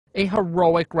A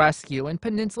heroic rescue in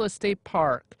Peninsula State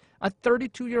Park. A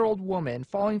 32-year-old woman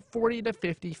falling 40 to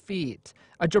 50 feet.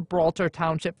 A Gibraltar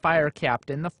Township fire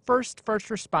captain, the first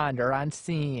responder on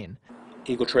scene.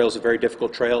 Eagle Trail is a very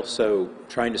difficult trail, so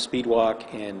trying to speed walk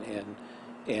and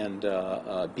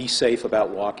be safe about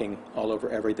walking all over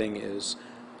everything is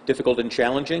difficult and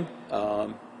challenging.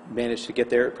 Managed to get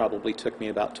there. It probably took me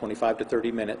about 25 to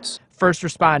 30 minutes. First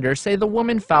responders say the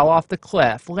woman fell off the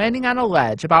cliff, landing on a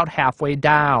ledge about halfway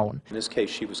down. In this case,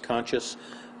 she was conscious,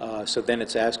 so then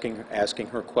it's asking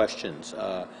her questions.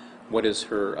 What is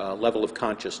her level of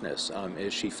consciousness?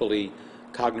 Is she fully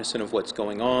cognizant of what's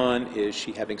going on? Is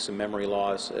she having some memory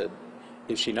loss?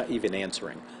 Is she not even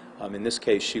answering? In this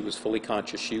case, she was fully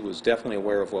conscious. She was definitely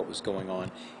aware of what was going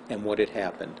on and what had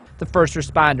happened. The first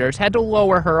responders had to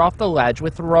lower her off the ledge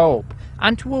with rope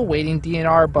onto a waiting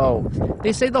DNR boat.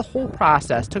 They say the whole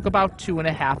process took about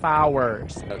 2.5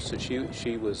 hours. So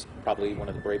she was probably one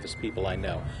of the bravest people I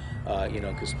know,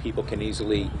 because people can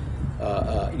easily,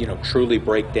 truly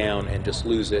break down and just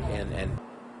lose it and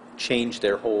change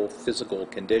their whole physical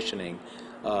conditioning,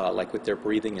 like with their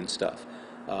breathing and stuff.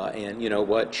 And you know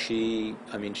what, she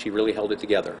really held it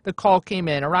together. The call came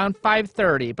in around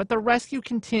 5:30, but the rescue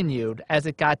continued as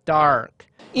it got dark.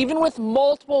 Even with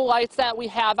multiple lights that we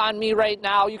have on me right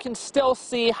now, you can still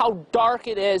see how dark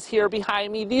it is here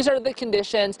behind me. These are the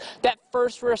conditions that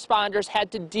first responders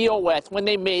had to deal with when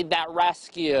they made that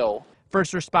rescue.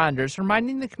 First responders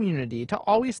reminding the community to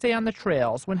always stay on the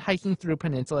trails when hiking through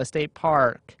Peninsula State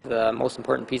Park. The most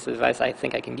important piece of advice I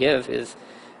think I can give is,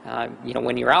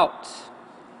 when you're out,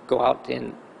 go out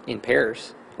in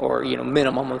pairs, or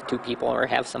minimum of 2 people, or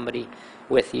have somebody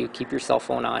with you. Keep your cell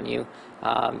phone on you.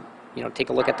 Take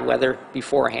a look at the weather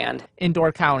beforehand. In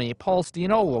Door County, Paul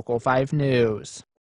Stino, Local 5 News.